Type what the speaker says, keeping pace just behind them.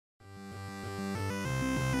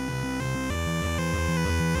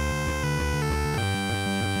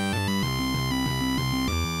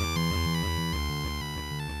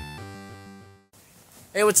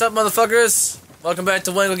Hey, what's up, motherfuckers? Welcome back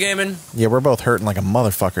to Wangle Gaming. Yeah, we're both hurting like a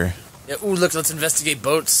motherfucker. Yeah, ooh, look, let's investigate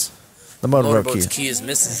boats. The motorboat Motorboat's key. key is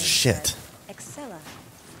missing. Shit.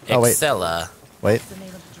 Oh, wait. Excella. Wait.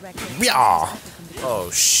 Yeah. Oh,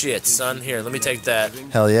 shit, son. Here, let me take that.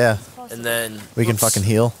 Hell yeah. And then... We can fucking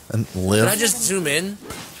heal and live. Can I just zoom in?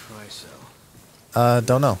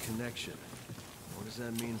 Don't know. What does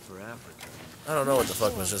that mean for Africa? I don't know what the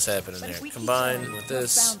fuck was just happening there. Combined with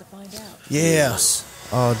this. Yeah.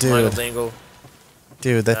 Oh, Wangle dude. Dangle.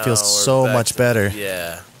 Dude, that Now feels we're so back much to- better.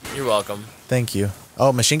 Yeah. You're welcome. Thank you.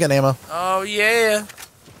 Oh, machine gun ammo. Oh, yeah.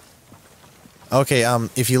 Okay,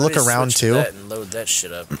 if you look Let me around switch too, that and load that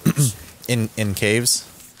shit up. in caves,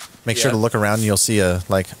 make sure Yeah. to look around and you'll see a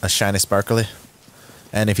shiny sparkly.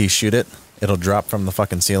 And if you shoot it, it'll drop from the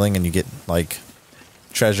fucking ceiling and you get like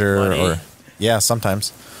treasure Money? or yeah,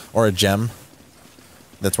 sometimes. Or a gem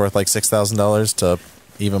that's worth like $6,000 to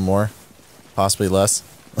even more. Possibly less.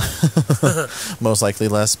 Most likely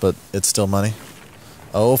less, but it's still money.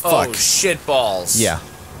 Oh fuck. Oh, shit balls. Yeah.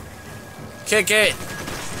 Kick it.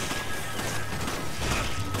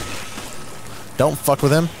 Don't fuck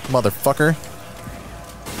with him, motherfucker.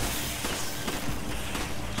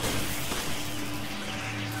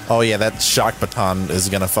 Oh yeah, that shock baton is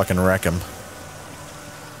gonna fucking wreck him.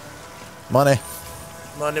 Money.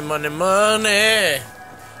 Money, money, money.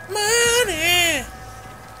 Money.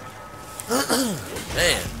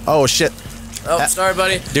 Man. Oh shit. Oh, sorry,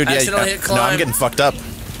 buddy. Dude, yeah, Accidentally hit climb. no, I'm getting fucked up.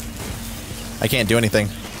 I can't do anything.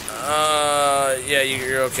 Yeah,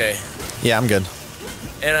 you're okay. Yeah, I'm good.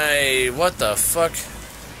 And what the fuck?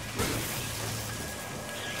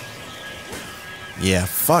 Yeah,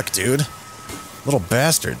 fuck, dude. Little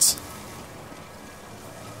bastards.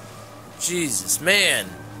 Jesus, man.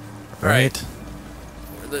 Right?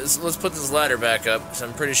 Let's put this ladder back up, because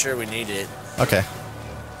I'm pretty sure we need it. Okay.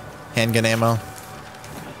 Handgun ammo.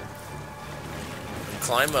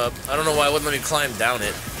 Climb up. I don't know why it wouldn't let me climb down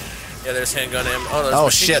it. Yeah, there's handgun ammo. Oh, there's Oh,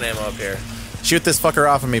 machine shit. gun ammo up here. Shoot this fucker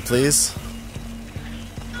off of me, please.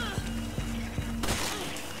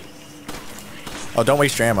 Oh, don't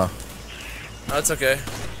waste your ammo. Oh, it's okay.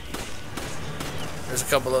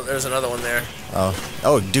 There's another one there.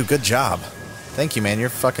 Oh, dude, good job. Thank you, man. You're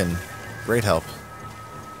fucking great help.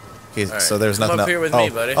 Okay, All right, so there's come nothing up else. here with oh, me,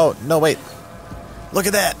 buddy. Oh, no, wait. Look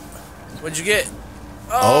at that. What'd you get?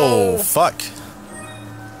 Oh, fuck.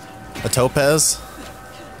 A topaz.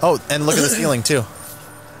 Oh, and look at the ceiling, too.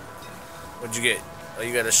 What'd you get? Oh,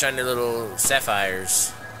 you got a shiny little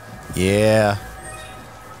sapphires. Yeah.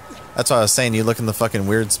 That's what I was saying. You look in the fucking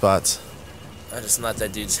weird spots. I just knocked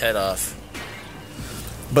that dude's head off.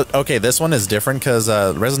 But, okay, this one is different because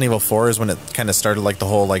Resident Evil 4 is when it kind of started, like, the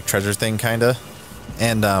whole, like, treasure thing, kind of.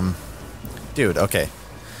 And, dude, okay.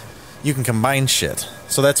 You can combine shit.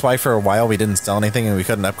 So that's why for a while we didn't sell anything and we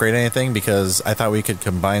couldn't upgrade anything because I thought we could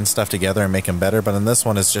combine stuff together and make them better. But in this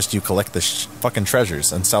one, it's just you collect the fucking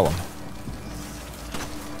treasures and sell them.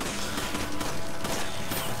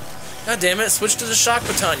 God damn it, switch to the shock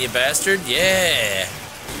baton, you bastard. Yeah.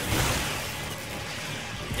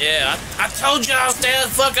 Yeah, I told you I'll stay the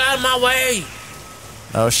fuck out of my way.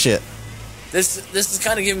 Oh, shit. This is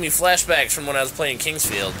kind of giving me flashbacks from when I was playing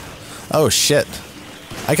Kingsfield. Oh, shit.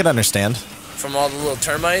 I could understand. From all the little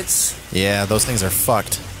termites. Yeah, those things are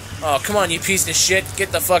fucked. Oh, come on, you piece of shit.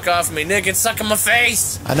 Get the fuck off of me, Nick, and suck in my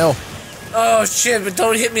face. I know. Oh, shit, but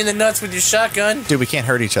don't hit me in the nuts with your shotgun. Dude, we can't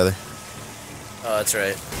hurt each other. Oh, that's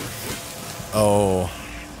right. Oh.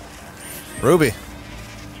 Ruby.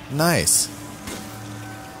 Nice.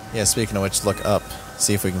 Yeah, speaking of which, look up.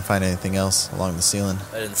 See if we can find anything else along the ceiling.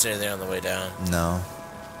 I didn't see anything on the way down. No.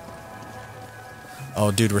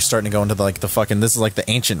 Oh, dude, we're starting to go into the fucking... This is like the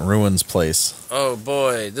ancient ruins place. Oh,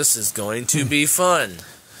 boy, this is going to be fun.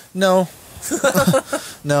 No.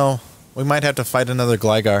 No. We might have to fight another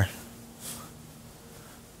Gligar.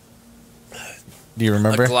 Do you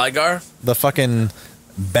remember? A Gligar? The fucking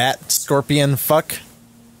bat scorpion fuck?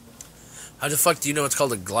 How the fuck do you know it's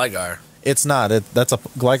called a Gligar? It's not.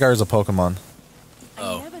 Gligar is a Pokemon.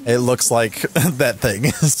 Oh. It looks like that thing.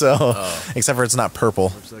 So, except for it's not purple.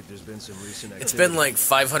 Looks like there's been some recent It's been like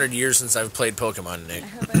 500 years since I've played Pokemon, Nick.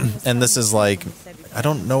 And this is like... I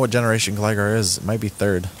don't know what generation Gligar is. It might be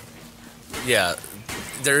third. Yeah,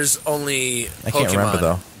 there's only Pokemon. I can't remember,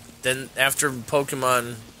 though. Then after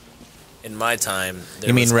Pokemon, in my time, there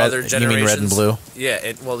You mean was red? other You generations. mean red and blue?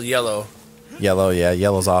 Yeah, well, yellow. Yellow, yeah.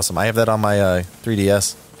 Yellow's awesome. I have that on my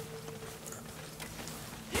 3DS.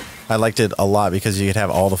 I liked it a lot because you could have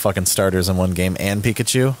all the fucking starters in one game and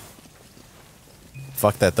Pikachu.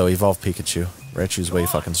 Fuck that, though. Evolve Pikachu. Raichu's way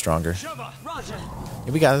fucking stronger.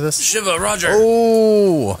 We got this. Shiva, Roger.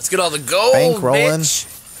 Oh, Let's get all the gold, bank rolling. bitch.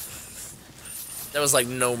 That was like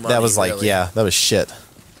no money. That was like, really. yeah, that was shit.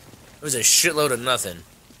 It was a shitload of nothing.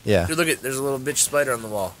 Yeah. Dude, look at, there's a little bitch spider on the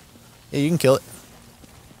wall. Yeah, you can kill it.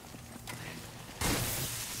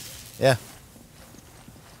 Yeah.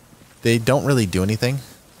 They don't really do anything,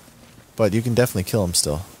 but you can definitely kill them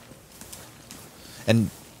still. And,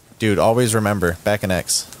 dude, always remember, back in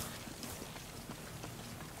X.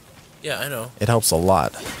 Yeah, I know. It helps a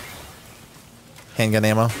lot. Handgun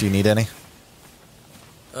ammo, do you need any?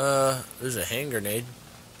 There's a hand grenade.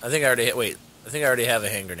 I think I already, wait, I think I already have a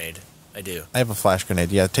hand grenade. I do. I have a flash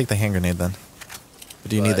grenade. Yeah, take the hand grenade then. But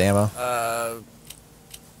do you need the ammo?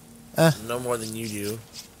 No more than you do.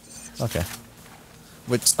 Okay.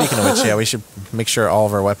 Which, speaking of which, yeah, we should make sure all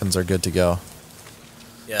of our weapons are good to go.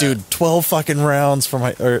 Yeah. Dude, 12 fucking rounds for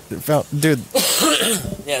my... dude.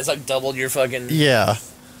 Yeah, it's like doubled your fucking... Yeah.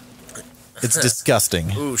 It's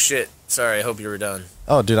disgusting. Ooh, shit. Sorry, I hope you were done.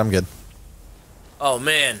 Oh, dude, I'm good. Oh,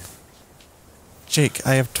 man. Jake,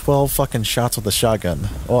 I have 12 fucking shots with a shotgun.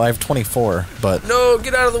 Well, I have 24, but... No,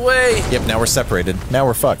 get out of the way! Yep, now we're separated. Now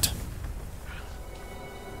we're fucked.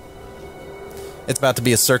 It's about to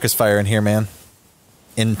be a circus fire in here, man.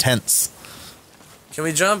 Intense. Can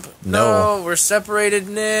we jump? No. We're separated,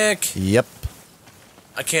 Nick. Yep.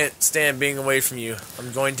 I can't stand being away from you.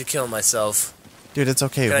 I'm going to kill myself. Dude, it's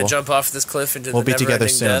okay. Can I jump off this cliff into we'll the be together never-ending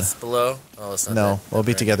soon. death below? Oh, it's not No, that. we'll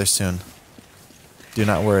be Right. together soon. Do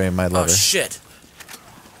not worry, my Oh, lover. shit.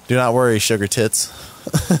 Do not worry, sugar tits.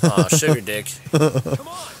 Oh, sugar dick. Come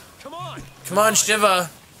on! Come on! Come on, Shiva.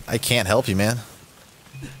 I can't help you, man.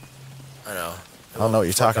 I know. I don't know what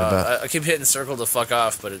you're talking about. I keep hitting circle to fuck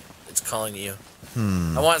off, but it's calling you.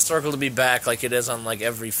 I want circle to be back like it is on like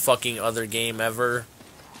every fucking other game ever.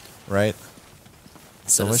 Right?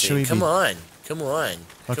 Instead of what should saying, we come be- on. Come on.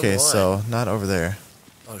 Okay, come on. so, not over there.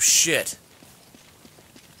 Oh, shit.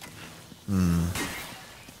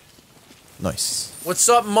 Nice. What's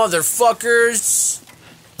up, motherfuckers?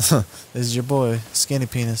 This is your boy, Skinny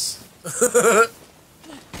Penis.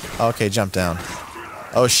 Okay, jump down.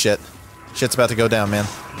 Oh, shit. Shit's about to go down, man.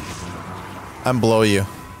 I'm below you.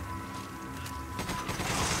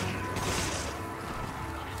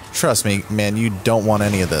 Trust me, man, you don't want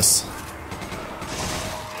any of this.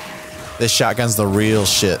 This shotgun's the real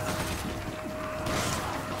shit.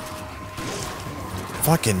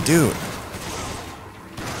 Fucking dude.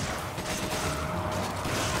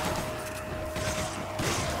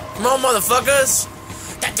 Come on, motherfuckers!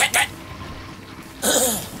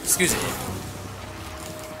 Excuse me.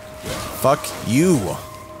 Fuck you.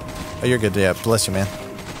 Oh, you're good. Yeah, bless you, man.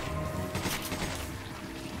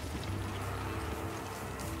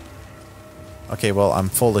 Okay, well, I'm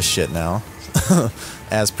full of shit now.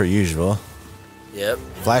 As per usual. Yep.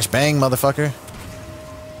 Flash bang, motherfucker.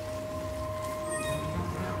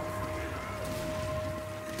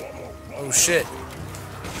 Oh, shit.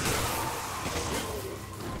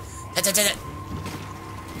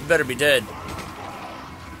 You better be dead.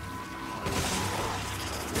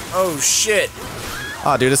 Oh, shit.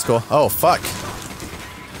 Oh, dude, it's cool. Oh, fuck.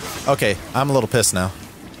 Okay, I'm a little pissed now.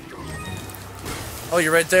 Oh,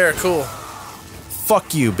 you're right there. Cool.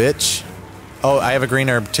 Fuck you, bitch. Oh, I have a green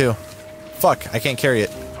herb, too. Fuck, I can't carry it.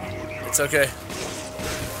 It's okay.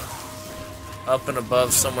 Up and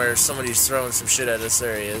above somewhere, somebody's throwing some shit at us.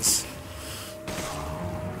 There he is.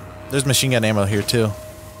 There's machine gun ammo here, too.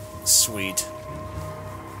 Sweet.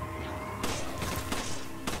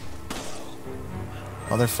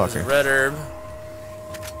 Motherfucker. Red herb.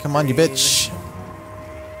 Come on, you bitch.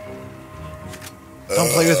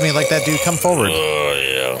 Don't play with me like that, dude. Come forward.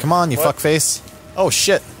 Oh, yeah. Come on, you What? fuckface. Oh,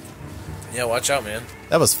 shit. Yeah, watch out, man.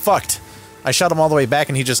 That was fucked. I shot him all the way back,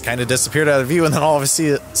 and he just kind of disappeared out of view, and then all of a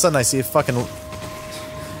sudden I see a fucking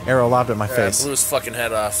arrow lobbed at my Yeah, I face. blew his fucking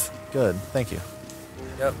head off. Good, thank you.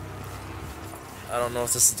 Yep. I don't know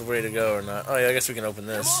if this is the way to go or not. Oh, yeah, I guess we can open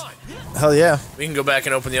this. Hell yeah. We can go back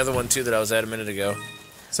and open the other one, too, that I was at a minute ago.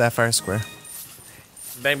 Sapphire Square.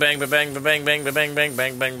 Bang, bang, ba bang, ba bang, bang, ba bang, bang,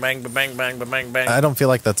 bang, bang, bang, ba bang, bang, ba bang, bang. I don't feel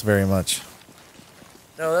like that's very much.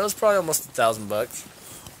 No, that was probably almost $1,000.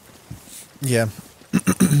 Yeah.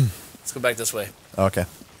 Let's go back this way. Okay.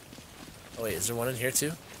 Oh, wait, is there one in here,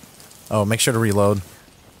 too? Oh, make sure to reload.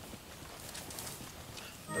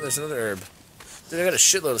 Oh, there's another herb. Dude, I got a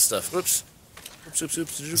shitload of stuff. Whoops. Oops, oops,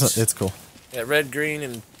 oops, oops. It's cool. Yeah, red, green,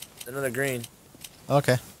 and another green.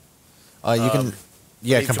 Okay. You can,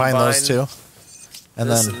 yeah, you combine those two. And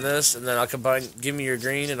this then, and this, and then I'll combine. Give me your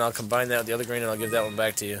green, and I'll combine that with the other green, and I'll give that one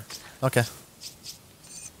back to you. okay.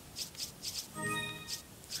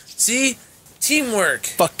 See? Teamwork!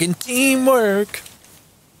 Fucking teamwork.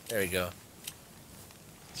 There we go.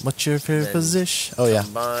 What's your favorite Then position? Oh, yeah.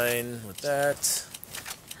 Combine with that.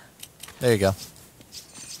 There you go.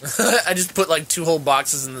 I just put like 2 whole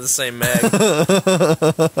boxes into the same mag.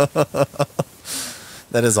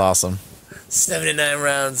 That is awesome. 79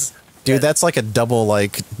 rounds. Dude, that's like a double,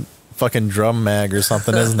 like, fucking drum mag or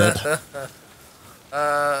something, isn't it?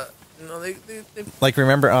 No, they Like,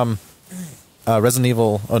 remember, Resident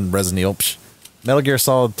Evil, Metal Gear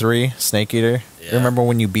Solid 3, Snake Eater? Yeah. Remember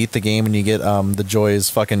when you beat the game and you get, the Joy's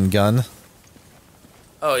fucking gun?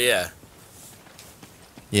 Oh, yeah.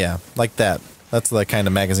 Yeah, like that. That's the kind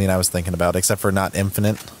of magazine I was thinking about, except for not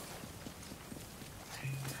infinite.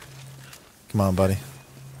 Come on, buddy.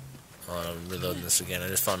 Hold on, I'm reloading this again. I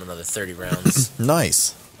just found another 30 rounds.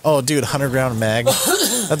 Nice. Oh, dude, 100-round mag.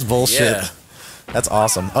 That's bullshit. Yeah. That's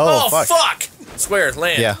awesome. Oh, fuck! Square,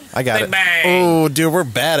 land. Yeah, I got Bang, it. bang. Oh, dude, we're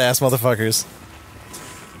badass motherfuckers.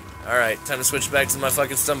 Alright, time to switch back to my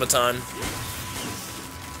fucking stun baton.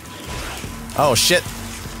 Oh, shit.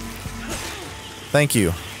 Thank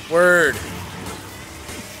you. Word.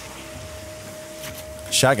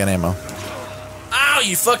 Shotgun ammo. Ow,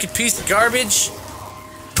 you fucking piece of garbage!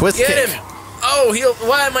 Twist Get kick. him! Oh, heal.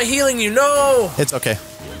 Why am I healing you? No! It's okay.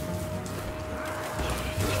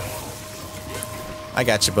 I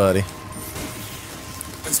got you, buddy.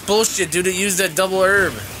 It's bullshit, dude. It used that double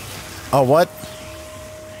herb. Oh, what?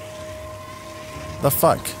 The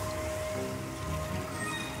fuck?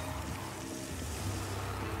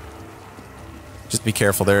 Just be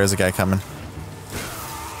careful. There is a guy coming.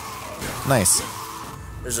 Nice.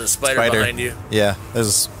 There's a spider behind you. Yeah,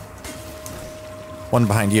 there's one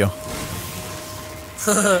behind you.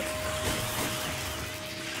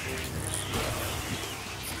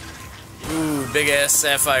 Ooh, big ass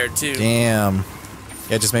sapphire too. Damn.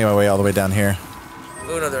 Yeah, just made my way all the way down here.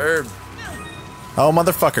 Ooh, another herb. Oh,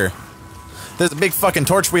 motherfucker. There's a big fucking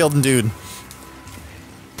torch wielding dude.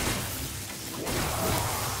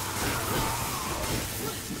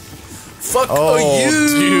 Fuck Oh,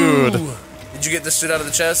 you! dude. Did you get this shit out of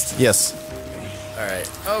the chest? Yes. Alright.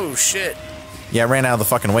 Oh, shit. Yeah, I ran out of the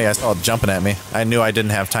fucking way. I saw it jumping at me. I knew I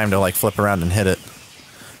didn't have time to, like, flip around and hit it.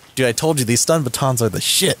 Dude, I told you, these stun batons are the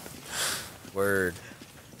shit. Word.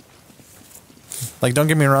 Like, don't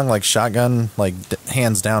get me wrong, like, shotgun, like,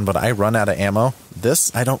 hands down, but I run out of ammo.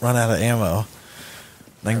 This, I don't run out of ammo.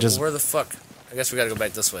 I can just... Well, where the fuck? I guess we gotta go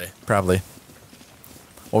back this way. Probably.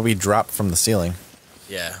 Or we dropped from the ceiling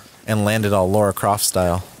Yeah. and landed all Lara Croft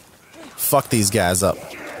style. Fuck these guys up.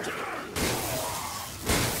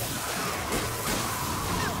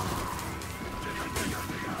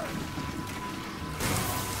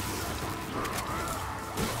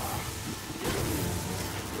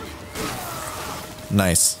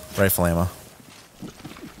 Nice. Rifle ammo.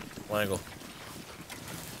 Wangle.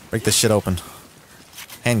 Break this shit open.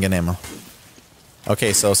 Handgun ammo.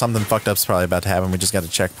 Okay, so something fucked up's probably about to happen. We just got a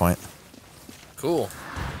checkpoint. Cool.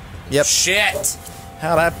 Yep. Shit!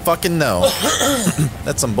 How'd I fucking know?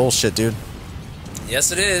 That's some bullshit, dude.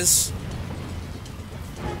 Yes, it is.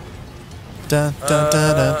 Dun, dun, dun,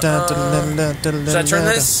 dun, dun, dun, dun, dun, Should I turn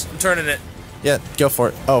dun, this? I'm turning it. Yeah, go for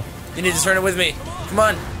it. Oh, You need to turn it with me. Come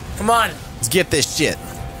on. Come on. let's get this shit.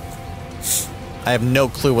 I have no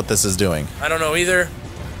clue what this is doing. I don't know either,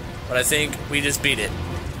 but I think we just beat it.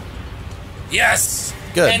 Yes!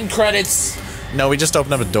 Good. End credits. No, we just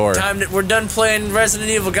opened up a door. We're done playing Resident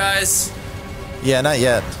Evil, guys. Yeah, not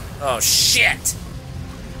yet. Oh, shit.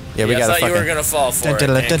 Yeah, we I gotta thought fucking... you were gonna fall for Dun, it,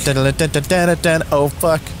 dun, Nick. dun, dun, dun, dun, dun, dun, dun. Oh,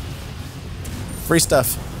 fuck. Free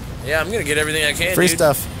stuff. Yeah, I'm gonna get everything I can, Free dude.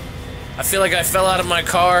 stuff. I feel like I fell out of my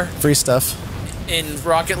car Free stuff. in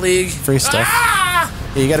Rocket League. Free stuff.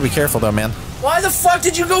 Ah! Yeah, you gotta be careful, though, man. Why the fuck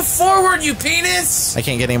did you go forward, you penis? I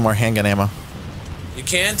can't get any more handgun ammo. You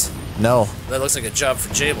can't? No. That looks like a job for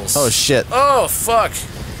Jables. Oh, shit. Oh, fuck.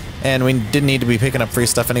 And we didn't need to be picking up free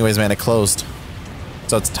stuff anyways, man. It closed.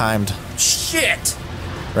 So it's timed, Shit.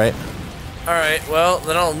 right? Alright, well,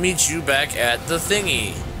 then I'll meet you back at the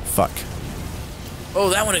thingy. Fuck. Oh,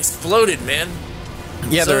 that one exploded, man.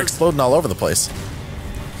 Yeah, So- they're exploding all over the place.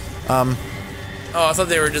 Oh, I thought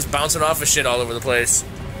they were just bouncing off of shit all over the place.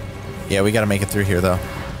 Yeah, we gotta make it through here, though.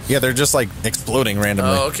 Yeah, they're just, like, exploding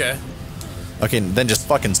randomly. Oh, okay. Okay, then just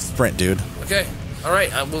fucking sprint, dude. Okay.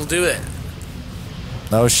 Alright, I will do it.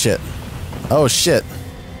 Oh, shit. Oh, shit.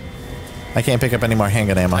 I can't pick up any more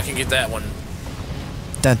handgun ammo. I can get that one.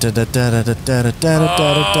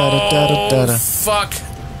 Oh, Fuck.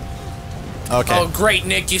 okay. Oh, great,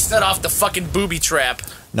 Nick. You set off the fucking booby trap.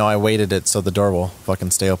 No, I waited it so the door will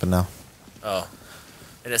fucking stay open now. Oh.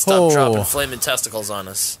 And it stopped Oh. dropping flaming testicles on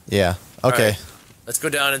us. Yeah. Okay. Alright, let's go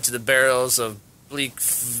down into the barrels of Bleak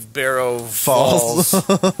Barrow Falls.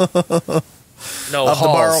 Falls. No, Of the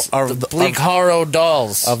halls. bar- The of the- bleak horror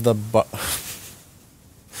dolls. of the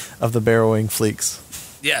barrowing fleeks.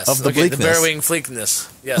 Yes. of the okay, the bleakness. barrowing fleekness.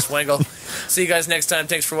 Yes, Wangle. See you guys next time.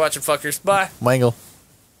 Thanks for watching, fuckers. Bye. Wangle.